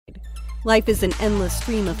Life is an endless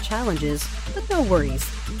stream of challenges, but no worries.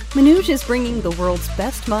 Manoj is bringing the world's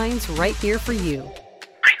best minds right here for you.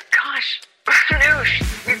 My gosh,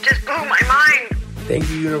 Manoj, you just blew my mind. Thank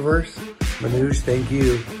you, universe. Manoj, thank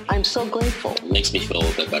you. I'm so grateful. Makes me feel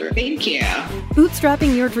a bit better. Thank you.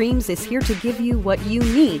 Bootstrapping your dreams is here to give you what you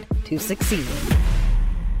need to succeed.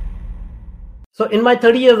 So in my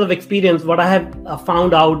 30 years of experience, what I have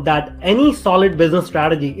found out that any solid business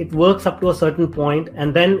strategy, it works up to a certain point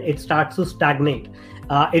and then it starts to stagnate.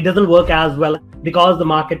 It doesn't work as well because the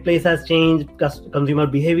marketplace has changed, consumer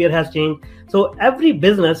behavior has changed. So every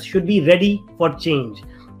business should be ready for change.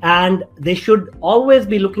 And they should always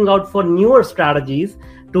be looking out for newer strategies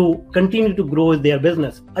to continue to grow their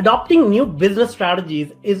business. Adopting new business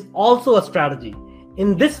strategies is also a strategy.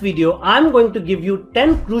 In this video, I'm going to give you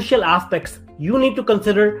 10 crucial aspects you need to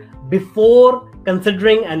consider before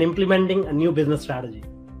considering and implementing a new business strategy.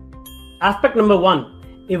 Aspect number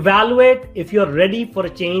 1, evaluate if you're ready for a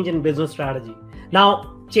change in business strategy.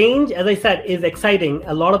 Now, change, as I said, is exciting.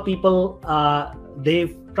 A lot of people,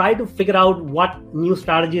 they try to figure out what new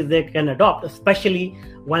strategies they can adopt, especially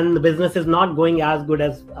when the business is not going as good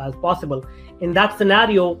as possible. In that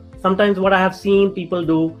scenario, sometimes what I have seen people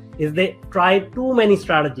do is they try too many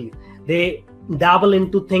strategies. They dabble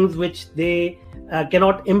into things which they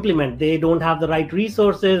cannot implement. They don't have the right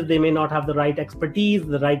resources. They may not have the right expertise,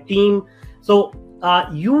 the right team. So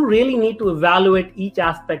you really need to evaluate each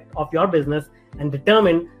aspect of your business and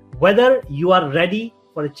determine whether you are ready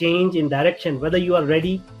for a change in direction, whether you are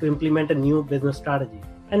ready to implement a new business strategy.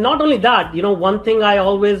 And not only that, one thing I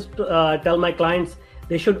always tell my clients,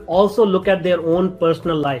 they should also look at their own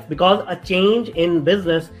personal life, because a change in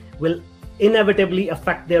business will inevitably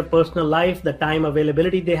affect their personal life, the time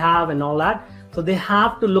availability they have and all that. So they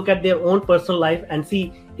have to look at their own personal life and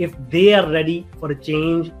see if they are ready for a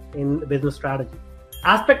change in the business strategy.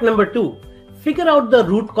 Aspect number 2, figure out the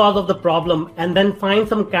root cause of the problem and then find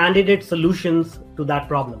some candidate solutions to that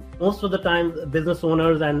problem. Most of the time, business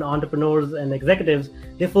owners and entrepreneurs and executives,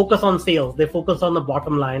 they focus on sales, they focus on the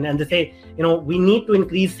bottom line, and they say, we need to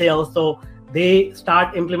increase sales. So they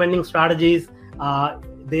start implementing strategies,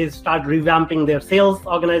 they start revamping their sales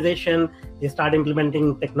organization, they start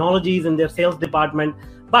implementing technologies in their sales department.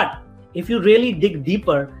 But if you really dig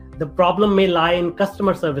deeper, the problem may lie in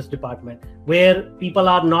customer service department, where people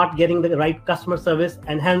are not getting the right customer service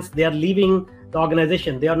and hence they are leaving the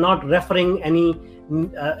organization. They are not referring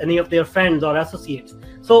any of their friends or associates.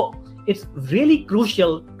 So it's really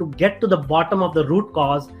crucial to get to the bottom of the root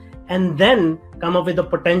cause and then come up with the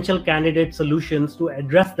potential candidate solutions to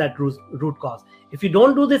address that root cause. If you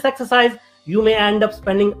don't do this exercise, you may end up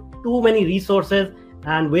spending too many resources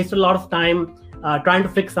and waste a lot of time trying to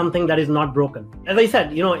fix something that is not broken. As I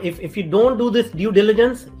said, if you don't do this due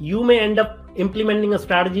diligence, you may end up implementing a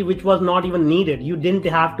strategy which was not even needed. You didn't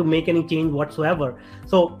have to make any change whatsoever.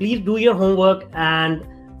 So please do your homework and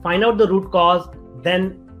find out the root cause,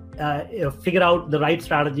 then figure out the right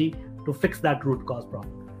strategy to fix that root cause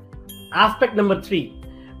problem. Aspect number 3,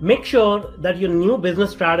 make sure that your new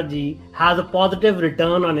business strategy has a positive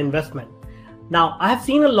return on investment. Now, I have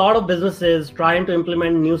seen a lot of businesses trying to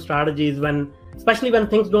implement new strategies especially when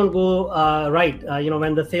things don't go right,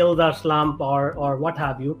 when the sales are slump or what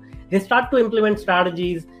have you, they start to implement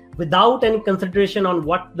strategies without any consideration on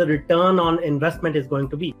what the return on investment is going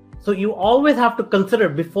to be. So you always have to consider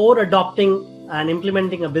before adopting and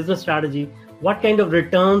implementing a business strategy, what kind of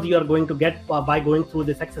returns you are going to get by going through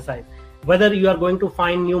this exercise, whether you are going to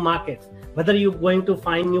find new markets, whether you're going to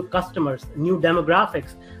find new customers, new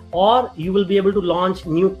demographics, or you will be able to launch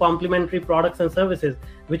new complementary products and services,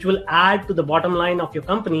 which will add to the bottom line of your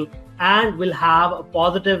company and will have a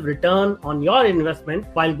positive return on your investment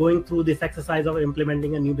while going through this exercise of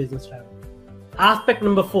implementing a new business strategy. Aspect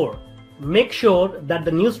number 4, make sure that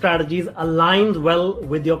the new strategies aligns well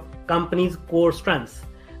with your company's core strengths.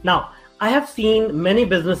 Now, I have seen many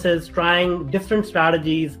businesses trying different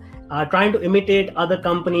strategies, trying to imitate other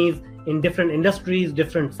companies in different industries,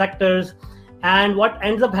 different sectors. And what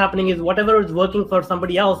ends up happening is whatever is working for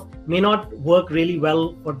somebody else may not work really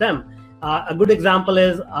well for them. A good example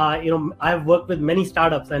is, I've worked with many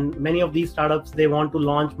startups, and many of these startups, they want to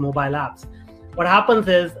launch mobile apps. What happens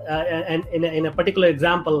is, and in a particular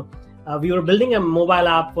example, we were building a mobile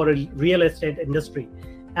app for a real estate industry.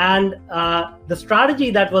 And the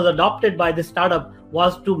strategy that was adopted by this startup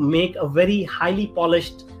was to make a very highly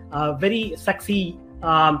polished, very sexy,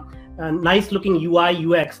 nice looking UI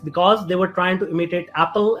UX, because they were trying to imitate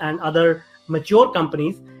Apple and other mature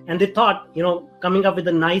companies. And they thought, coming up with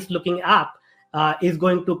a nice looking app is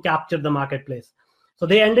going to capture the marketplace. So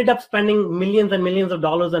they ended up spending millions and millions of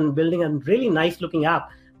dollars on building a really nice looking app.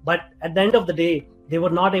 but at the end of the day, they were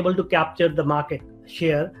not able to capture the market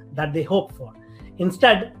share that they hoped for.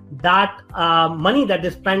 Instead, that money that they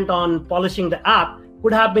spent on polishing the app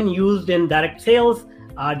could have been used in direct sales,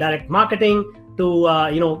 direct marketing,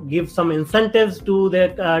 to give some incentives to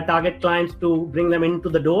their target clients to bring them into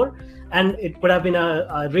the door, and it could have been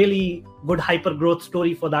a really good hyper growth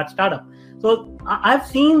story for that startup. So I've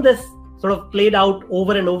seen this sort of played out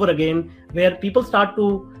over and over again, where people start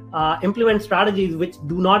to implement strategies which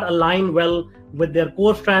do not align well with their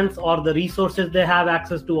core strengths or the resources they have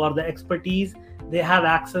access to or the expertise they have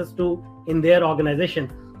access to in their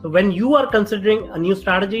organization. So when you are considering a new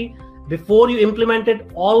strategy, before you implement it,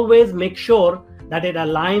 always make sure that it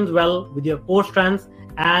aligns well with your core strengths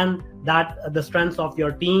and that the strengths of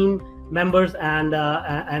your team members and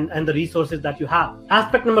the resources that you have.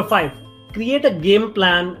 Aspect number 5, create a game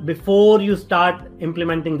plan before you start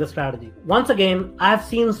implementing the strategy. Once again, I've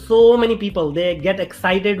seen so many people, they get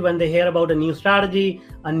excited when they hear about a new strategy,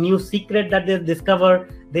 a new secret that they discover.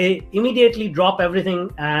 They immediately drop everything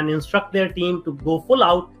and instruct their team to go full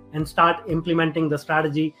out and start implementing the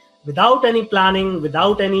strategy without any planning,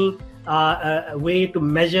 without any way to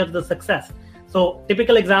measure the success. So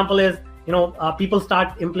typical example is, people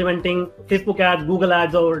start implementing Facebook ads, Google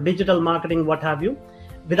ads, or digital marketing, what have you,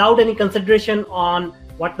 without any consideration on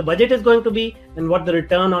what the budget is going to be and what the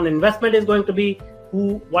return on investment is going to be,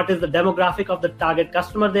 what is the demographic of the target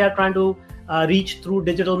customer they are trying to reach through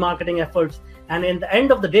digital marketing efforts. And in the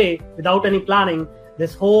end of the day, without any planning,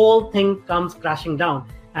 this whole thing comes crashing down.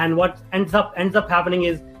 And what ends up happening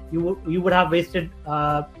is you would have wasted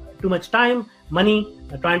too much time, money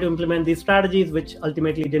trying to implement these strategies, which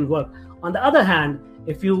ultimately didn't work. On the other hand,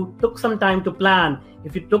 if you took some time to plan,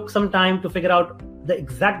 if you took some time to figure out the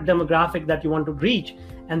exact demographic that you want to reach,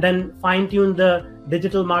 and then fine-tune the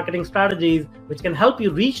digital marketing strategies which can help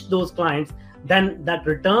you reach those clients, then that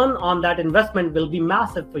return on that investment will be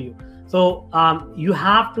massive for you. So you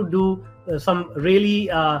have to do some really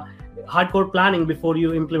hardcore planning before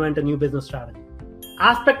you implement a new business strategy.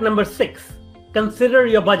 Aspect number 6, consider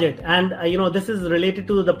your budget. And this is related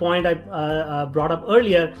to the point I brought up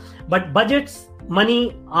earlier, but budgets,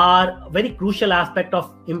 money are a very crucial aspect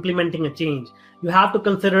of implementing a change. You have to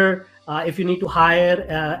consider if you need to hire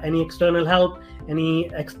any external help,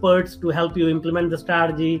 any experts to help you implement the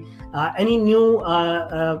strategy, any new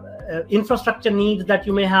infrastructure needs that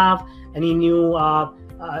you may have, any new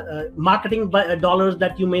marketing dollars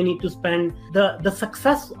that you may need to spend. The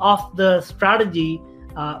success of the strategy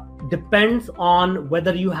depends on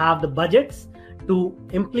whether you have the budgets to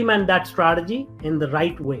implement that strategy in the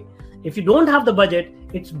right way. If you don't have the budget,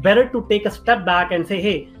 it's better to take a step back and say,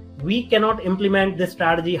 hey, we cannot implement this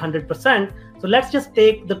strategy 100%. So let's just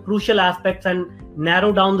take the crucial aspects and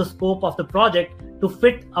narrow down the scope of the project to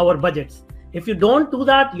fit our budgets. If you don't do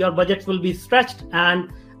that, your budgets will be stretched,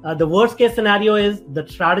 and the worst case scenario is the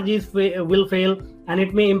strategies will fail, and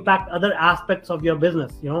it may impact other aspects of your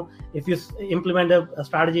business. If you implement a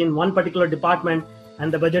strategy in one particular department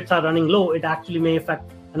and the budgets are running low, it actually may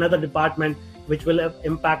affect another department, which will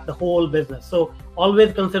impact the whole business. So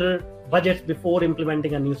always consider budgets before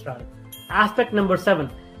implementing a new strategy. Aspect number 7,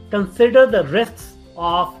 consider the risks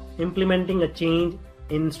of implementing a change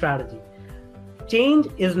in strategy. Change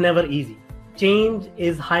is never easy. Change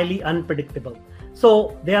is highly unpredictable.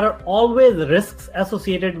 So there are always risks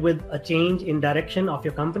associated with a change in direction of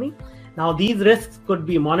your company. Now, these risks could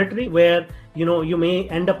be monetary, where you may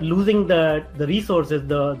end up losing the resources,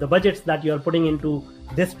 the budgets that you are putting into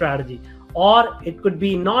this strategy. Or it could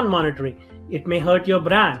be non-monetary. It may hurt your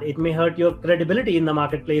brand. It may hurt your credibility in the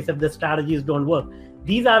marketplace if the strategies don't work.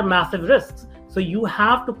 These are massive risks. So you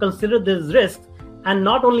have to consider these risks, and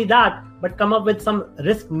not only that, but come up with some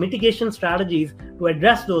risk mitigation strategies to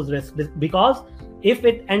address those risks. Because if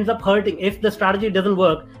it ends up hurting, if the strategy doesn't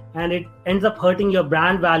work and it ends up hurting your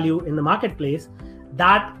brand value in the marketplace,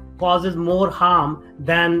 that causes more harm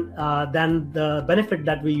than the benefit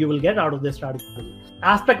that you will get out of this strategy.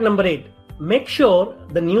 Aspect number 8, make sure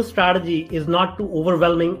the new strategy is not too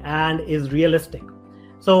overwhelming and is realistic.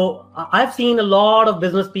 So I've seen a lot of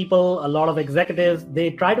business people, a lot of executives,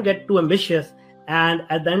 they try to get too ambitious, and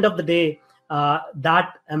at the end of the day,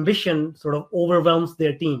 that ambition sort of overwhelms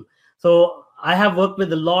their team. So I have worked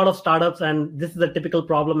with a lot of startups, and this is a typical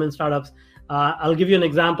problem in startups. I'll give you an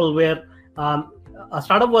example where a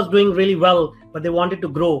startup was doing really well, but they wanted to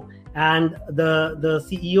grow. And the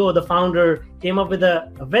CEO, the founder, came up with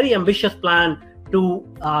a very ambitious plan to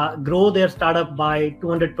grow their startup by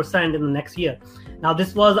 200% in the next year. Now,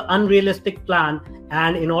 this was an unrealistic plan,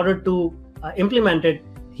 and in order to implement it,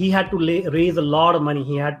 he had to raise a lot of money.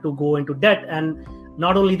 He had to go into debt, and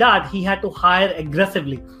not only that, he had to hire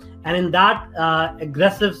aggressively. And in that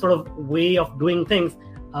aggressive sort of way of doing things,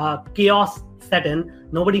 chaos set in.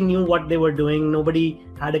 Nobody knew what they were doing. Nobody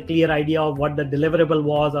had a clear idea of what the deliverable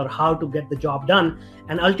was or how to get the job done.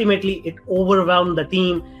 And ultimately, it overwhelmed the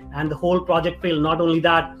team and the whole project failed. Not only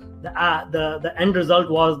that, the end result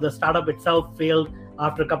was the startup itself failed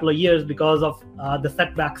after a couple of years because of the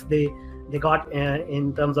setbacks they got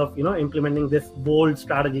in terms of implementing this bold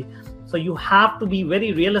strategy. So you have to be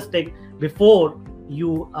very realistic before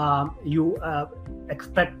you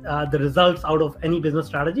expect the results out of any business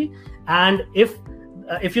strategy. And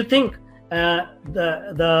if you think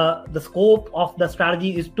the scope of the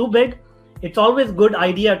strategy is too big, it's always good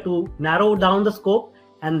idea to narrow down the scope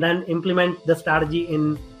and then implement the strategy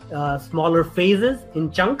in smaller phases,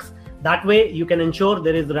 in chunks. That way you can ensure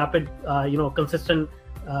there is rapid consistent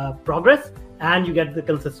progress and you get the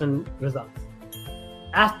consistent results.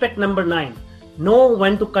 Aspect number 9, know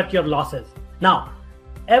when to cut your losses. Now,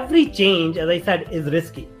 every change, as I said, is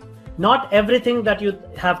risky. Not everything that you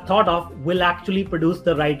have thought of will actually produce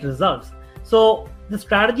the right results. So the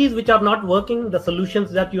strategies which are not working, the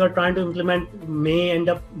solutions that you are trying to implement may end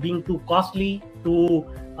up being too costly, too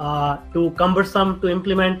cumbersome to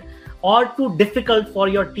implement, or too difficult for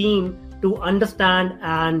your team to understand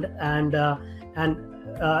and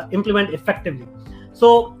implement effectively.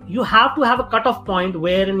 So you have to have a cutoff point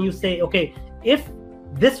wherein you say, okay, if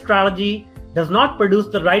this strategy does not produce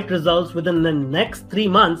the right results within the next 3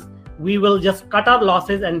 months, we will just cut our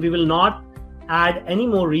losses and we will not add any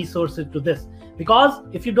more resources to this. Because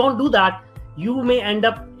if you don't do that, you may end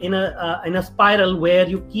up in a spiral where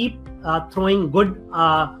you keep throwing good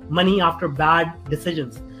money after bad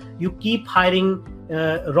decisions. You keep hiring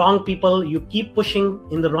wrong people, you keep pushing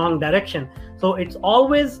in the wrong direction. So it's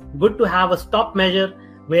always good to have a stop measure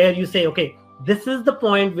where you say, okay, this is the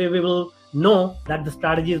point where we will know that the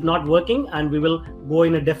strategy is not working and we will go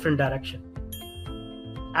in a different direction.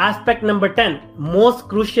 Aspect number 10, most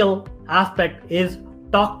crucial aspect is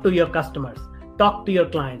talk to your customers, talk to your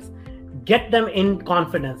clients, get them in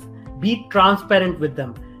confidence, be transparent with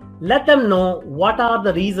them. Let them know what are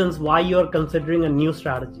the reasons why you're considering a new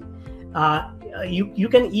strategy. You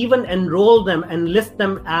can even enroll them and list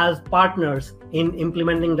them as partners in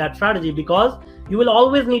implementing that strategy, because you will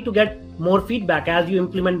always need to get more feedback as you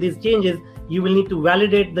implement these changes. You will need to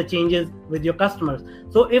validate the changes with your customers.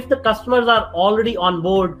 So if the customers are already on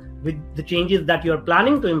board with the changes that you're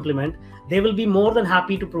planning to implement, they will be more than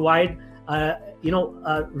happy to provide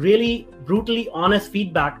really brutally honest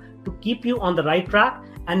feedback to keep you on the right track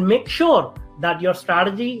and make sure that your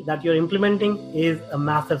strategy that you're implementing is a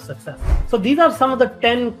massive success. So these are some of the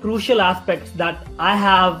 10 crucial aspects that I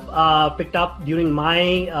have picked up during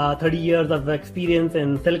my 30 years of experience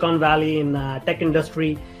in Silicon Valley in tech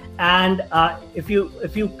industry. And if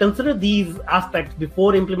you consider these aspects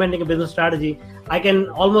before implementing a business strategy, I can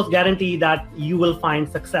almost guarantee that you will find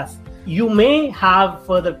success. You may have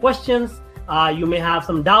further questions. You may have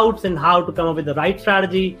some doubts in how to come up with the right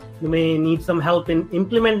strategy. You may need some help in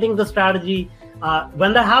implementing the strategy.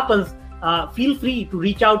 When that happens, feel free to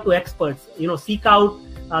reach out to experts. Seek out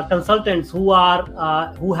consultants who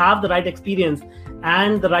have the right experience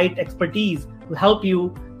and the right expertise to help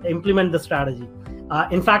you implement the strategy.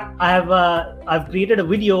 In fact, I've created a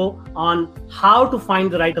video on how to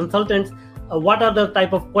find the right consultants. What are the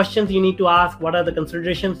type of questions you need to ask? What are the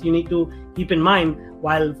considerations you need to keep in mind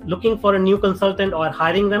while looking for a new consultant or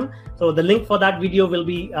hiring them? So the link for that video will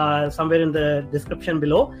be somewhere in the description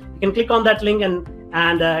below. You can click on that link and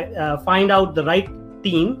find out the right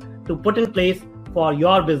team to put in place for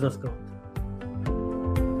your business growth.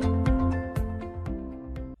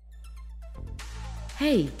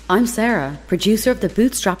 Hey, I'm Sarah, producer of the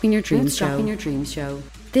Bootstrapping Your Dreams show.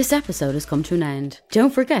 This episode has come to an end.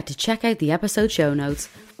 Don't forget to check out the episode show notes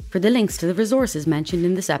for the links to the resources mentioned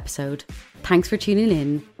in this episode. Thanks for tuning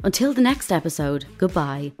in. Until the next episode,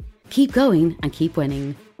 goodbye. Keep going and keep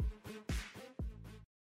winning.